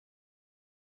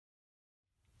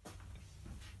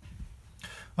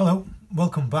Hello,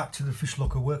 welcome back to the Fish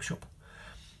Locker Workshop.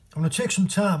 I'm going to take some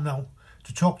time now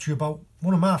to talk to you about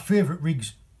one of my favourite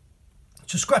rigs.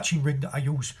 It's a scratching rig that I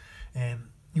use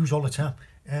all the time,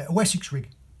 a Wessex rig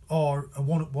or a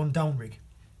one up one down rig.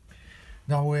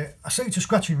 Now I say it's a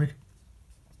scratching rig.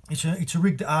 It's a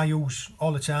rig that I use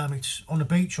all the time. It's on the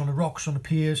beach, on the rocks, on the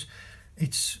piers.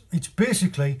 It's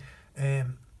basically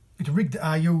it's a rig that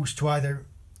I use to either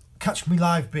catch me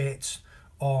live baits,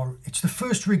 or it's the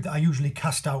first rig that I usually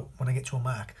cast out when I get to a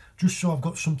mark, just so I've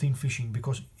got something fishing,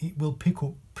 because it will pick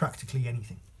up practically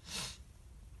anything.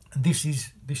 And this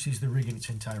is the rig in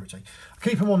its entirety. I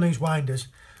keep them on these winders.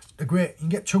 They're great. You can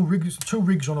get two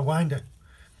rigs on a winder.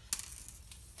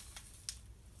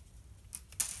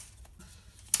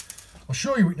 I'll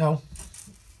show you it now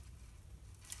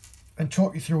and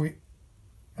talk you through it,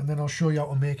 and then I'll show you how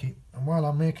to make it. And while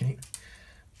I'm making it,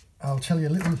 I'll tell you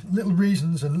little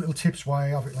reasons and little tips why I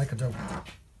have it like I do.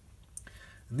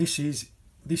 And this is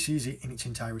it in its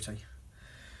entirety.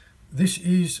 This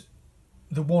is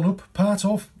the one up part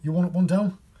of your one up one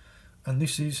down, and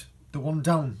this is the one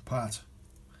down part.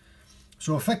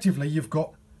 So effectively you've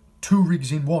got two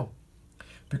rigs in one,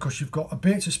 because you've got a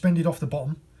bait suspended off the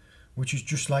bottom, which is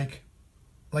just like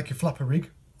a flapper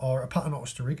rig or a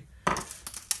paternoster rig,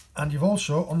 and you've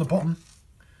also on the bottom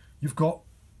you've got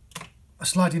a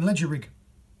sliding ledger rig.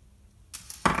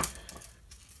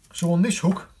 So on this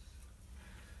hook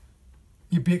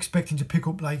you'd be expecting to pick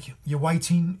up like your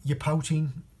whiting, your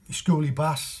pouting, your schoolie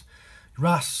bass,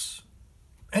 wrasse,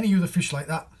 any other fish like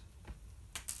that.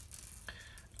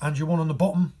 And your one on the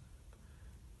bottom,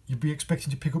 you'd be expecting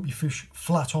to pick up your fish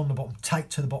flat on the bottom, tight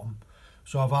to the bottom.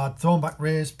 So I've had thornback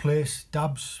rays, plaice,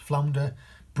 dabs, flounder,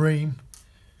 bream,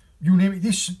 you name it.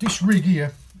 This rig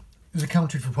here is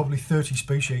accounted for probably 30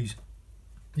 species.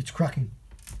 It's cracking.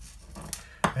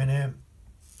 And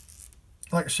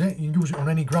like I say, you can use it on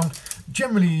any ground.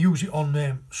 Generally you use it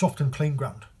on soft and clean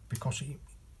ground, because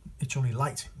it's only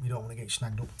light. You don't want to get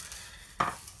snagged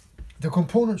up. The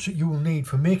components that you will need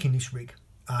for making this rig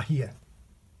are here.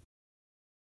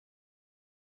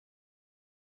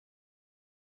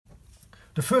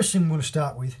 The first thing I'm going to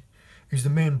start with is the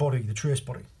main body, the trace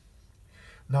body.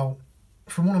 Now,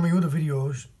 from one of my other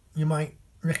videos, you might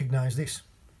recognise this.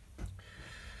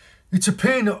 It's a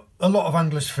pain that a lot of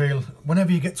anglers feel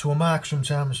whenever you get to a mark.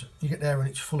 Sometimes you get there and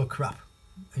it's full of crap.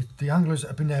 The anglers that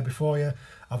have been there before you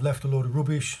have left a load of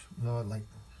rubbish, like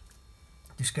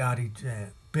discarded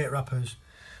bait wrappers.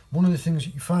 One of the things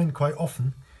that you find quite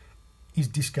often is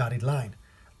discarded line.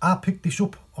 I picked this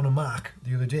up on a mark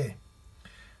the other day.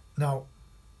 Now,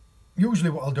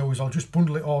 usually what I'll do is I'll just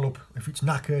bundle it all up. If it's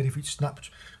knackered, if it's snapped,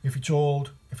 if it's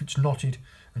old, if it's knotted,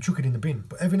 and chuck it in the bin.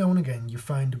 But every now and again you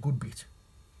find a good bit.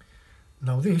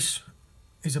 Now this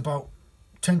is about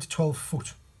 10 to 12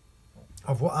 foot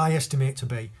of what I estimate to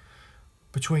be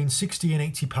between 60 and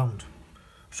 80 pound.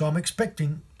 So I'm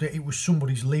expecting that it was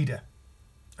somebody's leader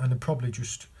and they probably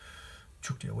just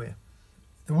chucked it away.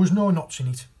 There was no knots in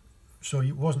it, so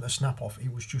it wasn't a snap off,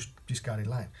 it was just discarded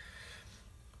line.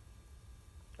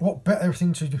 What better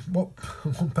thing to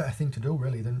do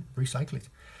really than recycle it?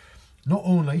 Not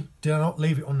only did I not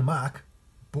leave it on the mark,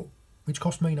 but it's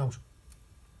cost me now.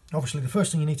 Obviously the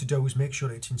first thing you need to do is make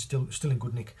sure it's still in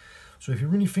good nick. So if you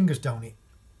run your fingers down it,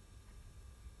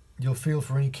 you'll feel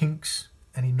for any kinks,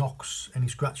 any knocks, any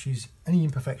scratches, any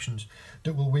imperfections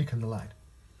that will weaken the line.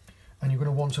 And you're going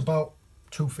to want about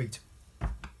 2 feet.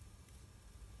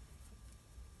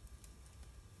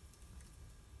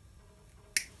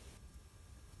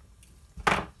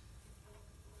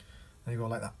 There you go,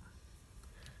 like that.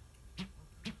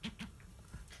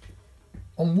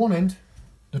 On one end,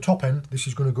 the top end, this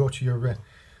is going to go to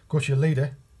your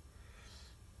leader.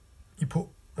 You put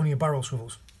one of your barrel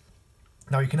swivels.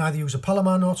 Now you can either use a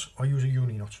Palomar knot or use a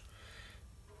uni knot.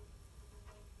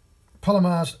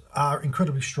 Palomars are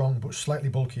incredibly strong but slightly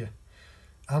bulkier.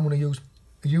 I'm going to use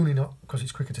a uni knot because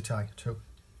it's quicker to tie. 2,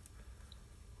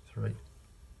 3,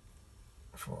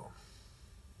 4.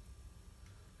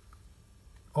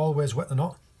 Always wet the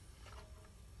knot.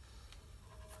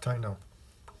 Tighten down.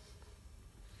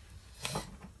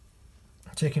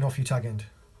 Taking off your tag end.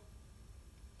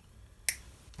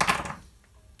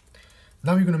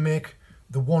 Now you're going to make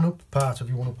the one up part of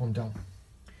your one up one down.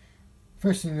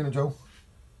 First thing you're going to do,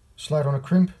 slide on a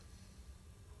crimp,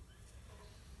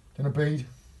 then a bead,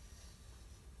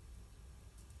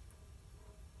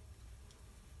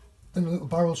 then a little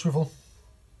barrel swivel,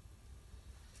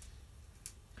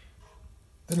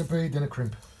 then a bead, then a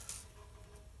crimp.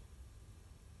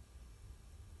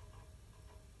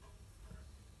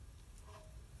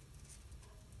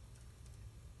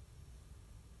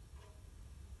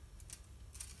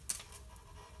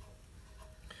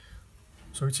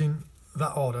 So it's in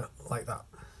that order, like that.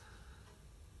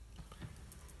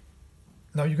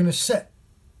 Now you're going to set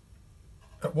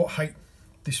at what height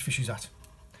this fish is at.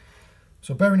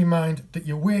 So bearing in mind that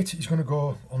your weight is going to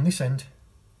go on this end,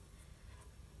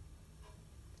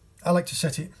 I like to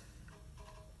set it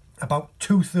about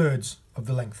 2/3 of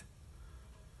the length.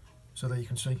 So there you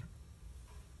can see.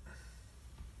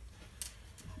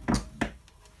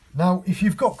 Now if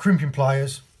you've got crimping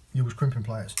pliers, use crimping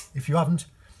pliers. If you haven't,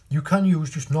 you can use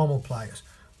just normal pliers,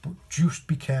 but just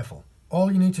be careful.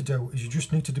 All you need to do is you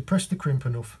just need to depress the crimp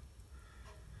enough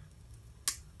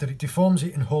that it deforms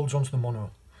it and holds onto the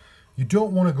mono. You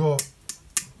don't want to go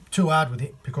too hard with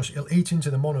it because it'll eat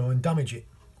into the mono and damage it,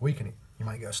 weaken it. You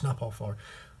might get a snap off, or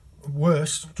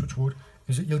worse, touch wood,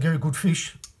 is that you'll get a good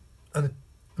fish and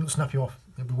it'll snap you off.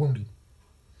 It'll be wounded.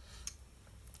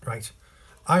 Right.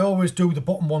 I always do the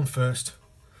bottom one first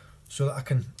so that I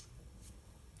can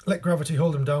let gravity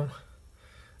hold them down.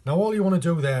 Now all you want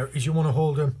to do there is you want to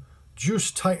hold them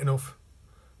just tight enough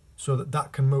so that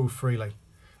that can move freely.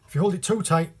 If you hold it too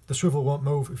tight, the swivel won't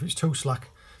move. If it's too slack,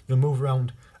 you'll move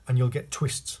around and you'll get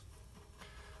twists.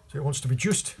 So it wants to be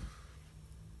just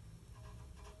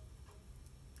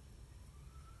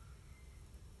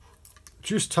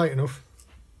tight enough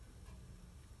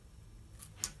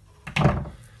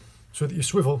so that your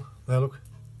swivel, there look,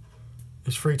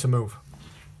 is free to move.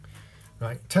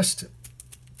 Right, test.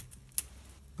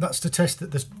 That's to test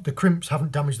that the crimps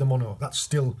haven't damaged the mono. That's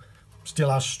still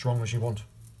as strong as you want.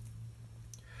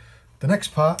 The next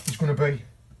part is going to be,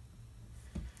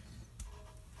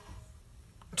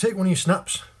 take one of your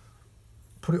snaps,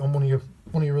 put it on one of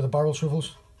your other barrel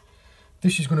swivels.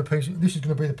 This is going to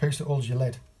be the piece that holds your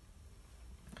lead.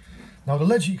 Now the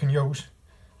leads that you can use,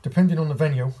 depending on the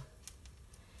venue,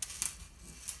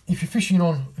 if you're fishing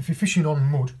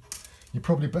on mud, you're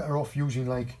probably better off using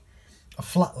like a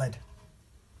flat lead.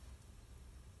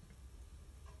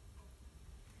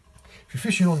 If you're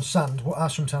fishing on sand, what I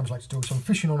sometimes like to do is, I'm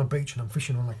fishing on a beach and I'm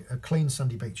fishing on like a clean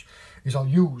sandy beach, is I'll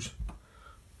use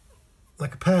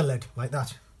like a pear lead like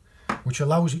that, which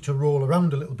allows it to roll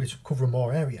around a little bit, cover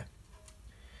more area.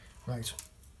 Right,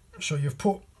 so you've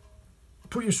put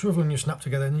your swivel and your snap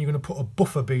together, and then you're going to put a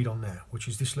buffer bead on there, which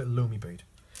is this little loomy bead.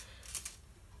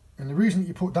 And the reason that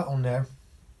you put that on there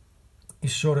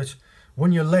is so that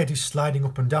when your lead is sliding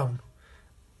up and down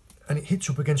and it hits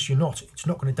up against your knot, it's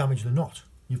not going to damage the knot.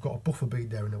 You've got a buffer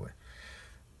bead there in a way.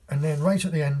 And then right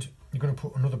at the end, you're going to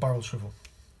put another barrel swivel.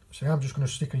 So I'm just going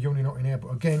to stick a uni knot in here, but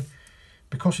again,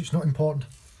 because it's not important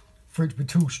for it to be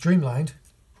too streamlined,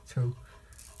 2,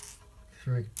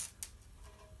 3,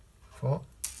 4.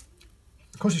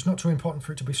 Because it's not too important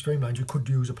for it to be streamlined, you could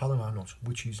use a Palomar knot,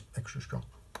 which is extra strong.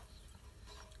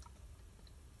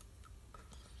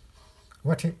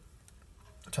 Wet it,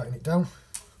 tighten it down,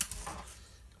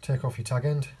 take off your tag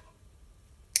end,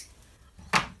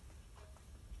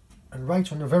 and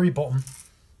right on the very bottom,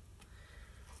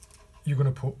 you're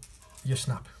going to put your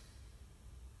snap.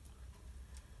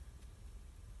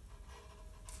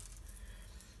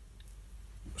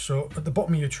 So at the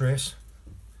bottom of your trace,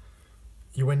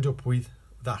 you end up with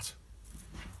that.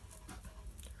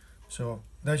 So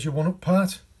there's your one up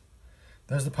part,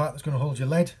 there's the part that's going to hold your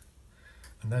lead,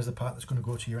 and there's the part that's going to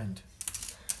go to your end.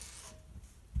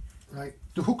 Right,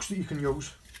 the hooks that you can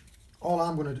use, all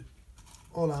I'm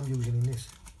using in this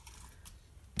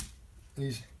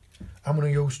is, I'm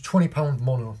going to use 20 pound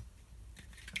mono,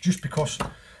 just because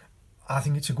I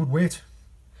think it's a good weight.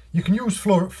 You can use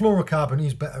fluorocarbon,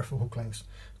 is better for hook lengths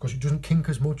because it doesn't kink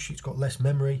as much, it's got less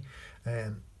memory,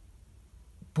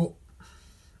 but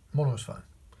mono's fine.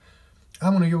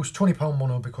 I'm going to use 20 pound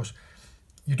mono because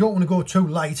you don't want to go too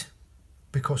light,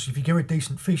 because if you get a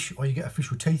decent fish, or you get a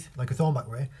fish with teeth like a thornback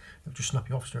ray, it'll just snap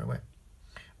you off straight away.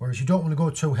 Whereas you don't want to go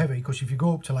too heavy, because if you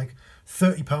go up to like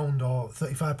 30 pound or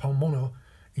 35 pound mono,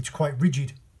 it's quite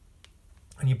rigid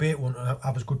and your bait won't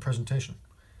have as good presentation.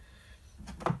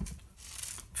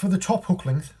 For the top hook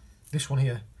length, this one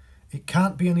here, it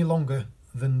can't be any longer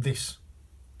than this,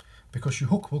 because your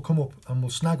hook will come up and will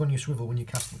snag on your swivel when you're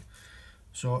casting.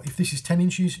 So if this is 10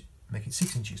 inches, make it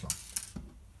 6 inches long.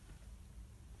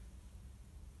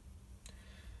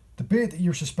 The bait that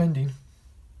you're suspending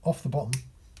off the bottom,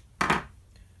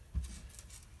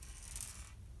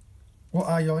 what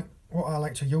I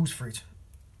like to use for it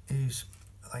is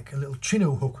like a little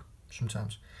chino hook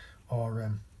sometimes,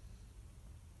 or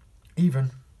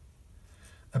even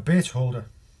a bait holder.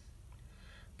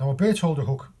 Now a bait holder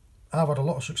hook, I've had a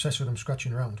lot of success with them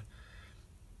scratching around.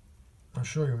 I'll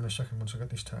show you in a second once I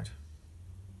get this tight.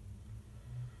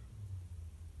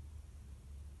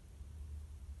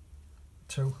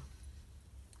 Two.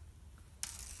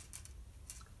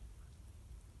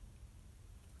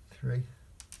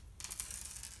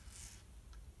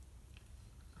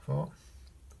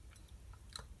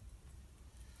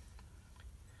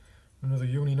 another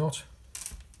uni knot.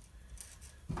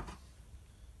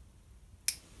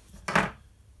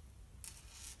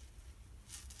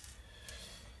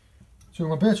 So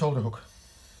my bait holder hook.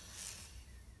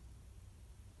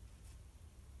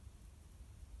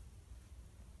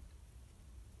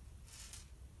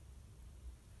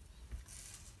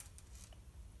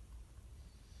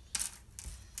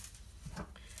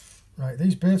 Right,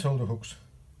 these bait holder hooks,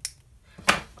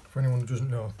 for anyone who doesn't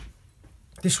know,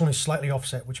 this one is slightly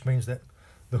offset, which means that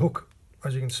the hook,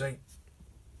 as you can see,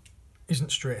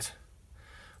 isn't straight.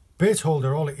 Bait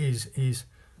holder, all it is you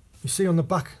see on the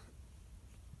back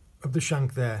of the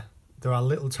shank there are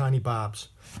little tiny barbs,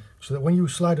 so that when you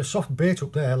slide a soft bait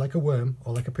up there, like a worm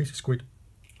or like a piece of squid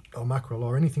or mackerel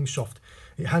or anything soft,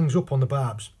 it hangs up on the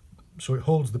barbs, so it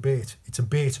holds the bait. It's a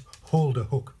bait holder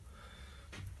hook.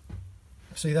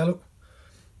 See there, look?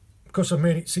 Because I've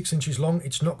made it 6 inches long,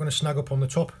 it's not going to snag up on the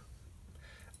top,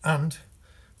 and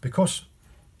because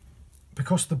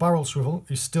the barrel swivel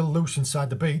is still loose inside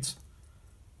the beads,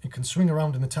 it can swing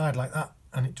around in the tide like that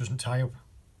and it doesn't tie up.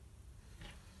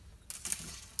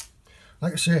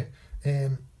 Like I say,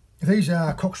 these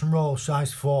are Cox and Roll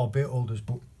size 4 bait holders,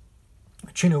 but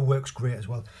Chino works great as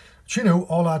well. Chino,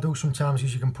 all I do sometimes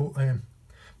is you can put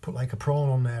like a prawn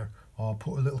on there, or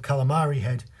put a little calamari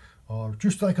head, or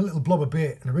just like a little blob of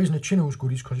bait. And the reason a Chino is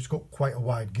good is because it's got quite a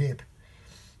wide gape.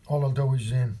 All I'll do is,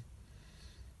 you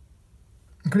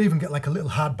could even get like a little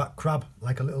hardback crab,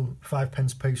 like a little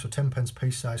 5p piece or 10p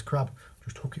piece size crab,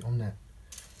 just hook it on there.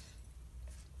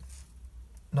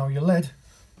 Now your lead,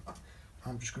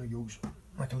 I'm just going to use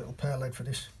like a little pear lead for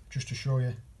this, just to show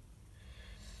you.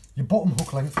 Your bottom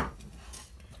hook length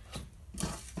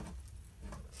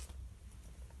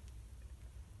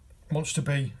wants to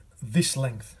be this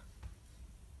length.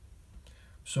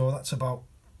 So that's about,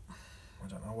 I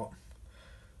don't know what,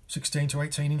 16 to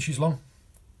 18 inches long.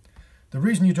 The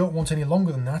reason you don't want any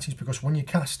longer than that is because when you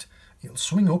cast, it'll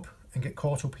swing up and get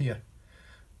caught up here.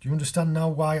 Do you understand now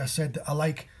why I said that I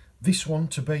like this one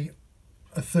to be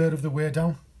 1/3 of the way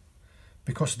down?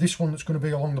 Because this one that's going to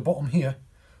be along the bottom here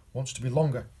wants to be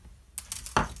longer.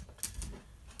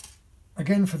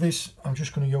 Again, for this, I'm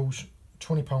just going to use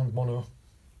 20 pound mono.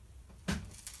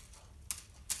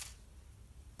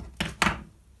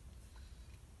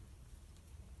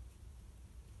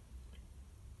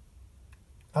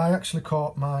 I actually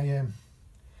caught my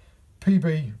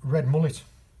PB red mullet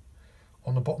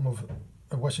on the bottom of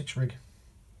a Wessex rig.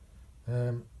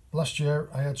 Last year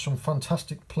I had some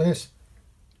fantastic plaice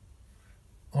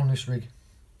on this rig.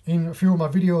 In a few of my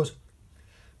videos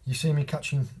you see me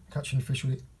catching fish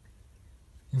with it.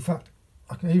 In fact,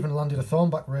 I even landed a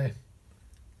thornback ray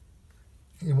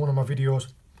in one of my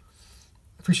videos,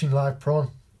 fishing live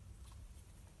prawn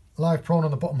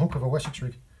on the bottom hook of a Wessex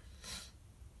rig.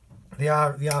 They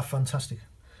are fantastic,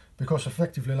 because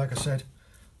effectively, like I said,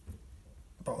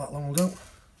 about that long ago,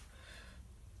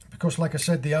 because like I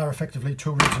said, they are effectively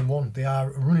 2 rigs in one. They are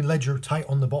running ledger tight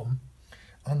on the bottom,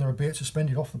 and they're a bait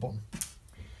suspended off the bottom.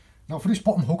 Now for this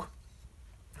bottom hook,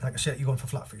 like I said, you're going for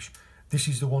flatfish. This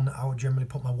is the one that I would generally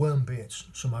put my worm baits,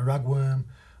 so my ragworm,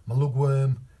 my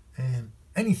lugworm,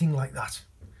 anything like that.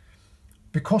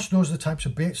 Because those are the types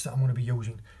of baits that I'm going to be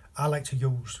using, I like to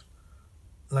use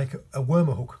like a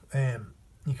wormer hook, an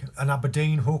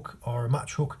Aberdeen hook or a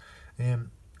match hook.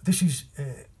 This is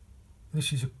I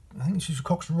think this is a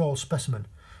Cox and Roll specimen,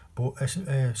 but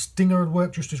a stinger would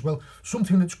work just as well.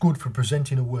 Something that's good for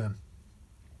presenting a worm.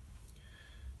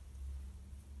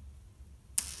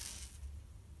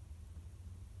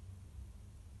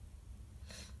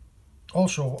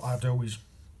 Also, what I do is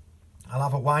I'll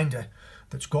have a winder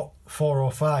that's got 4 or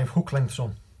 5 hook lengths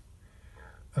on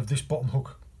of this bottom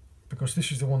hook, because this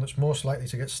is the one that's most likely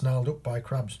to get snarled up by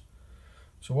crabs.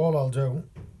 So all I'll do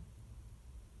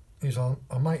is I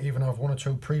might even have 1 or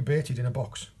 2 pre-baited in a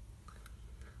box.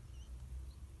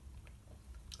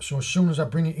 So as soon as I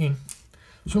bring it in,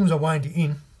 as soon as I wind it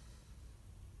in,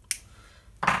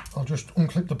 I'll just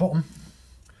unclip the bottom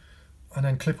and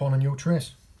then clip on a new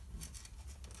trace.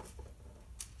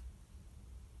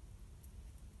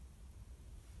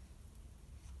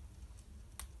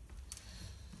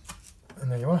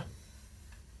 And there you are.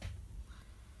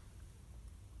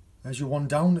 There's your one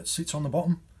down that sits on the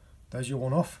bottom. There's your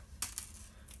one off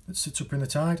that sits up in the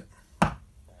tide.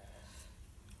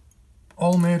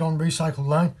 All made on recycled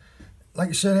line. Like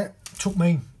I said, it took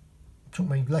me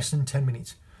less than 10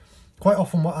 minutes. Quite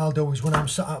often what I'll do is when I'm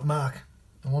sat at mark,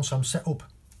 and once I'm set up,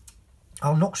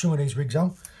 I'll knock some of these rigs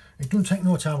out. It doesn't take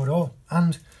no time at all.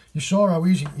 And you saw how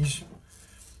easy it is.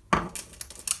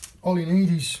 All you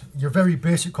need is your very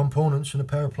basic components and a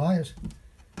pair of pliers.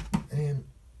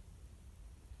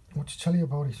 what to tell you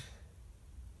about it.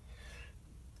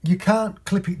 You can't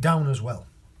clip it down as well.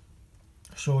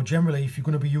 So generally, if you're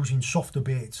going to be using softer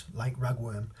baits like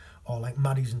ragworm or like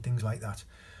maddies and things like that,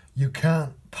 you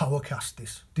can't power cast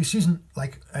this. This isn't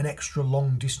like an extra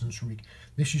long distance rig.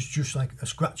 This is just like a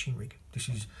scratching rig. This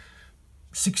is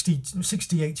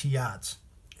 60, 80 yards.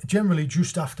 Generally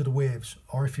just after the waves,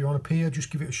 or if you're on a pier,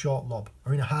 just give it a short lob,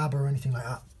 or in a harbour or anything like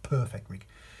that. Perfect rig.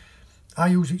 I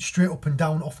use it straight up and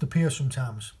down off the pier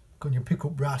sometimes. When you pick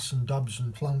up brass and dabs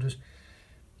and flounders.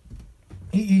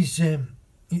 It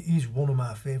is one of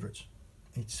my favourites.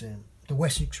 It's the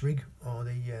Wessex Rig, or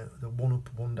the one up,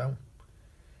 one down.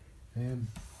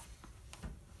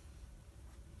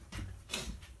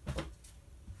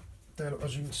 There,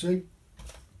 as you can see,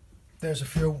 there's a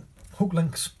few hook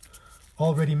lengths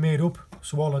already made up.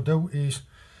 So all I do is,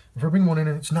 if I bring one in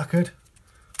and it's knackered,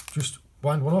 just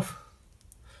wind one off,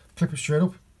 clip it straight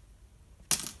up.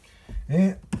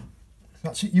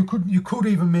 That's it. You could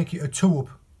even make it a 2 up,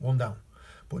 1 down.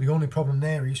 But the only problem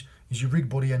there is your rig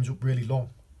body ends up really long.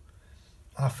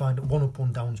 I find that 1 up,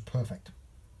 1 down is perfect.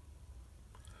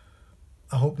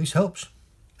 I hope this helps.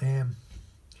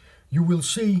 You will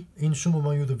see in some of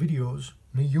my other videos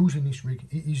me using this rig.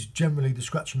 It is generally the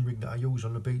scratching rig that I use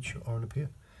on the beach or on the pier.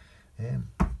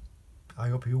 I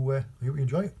hope you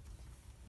enjoy it.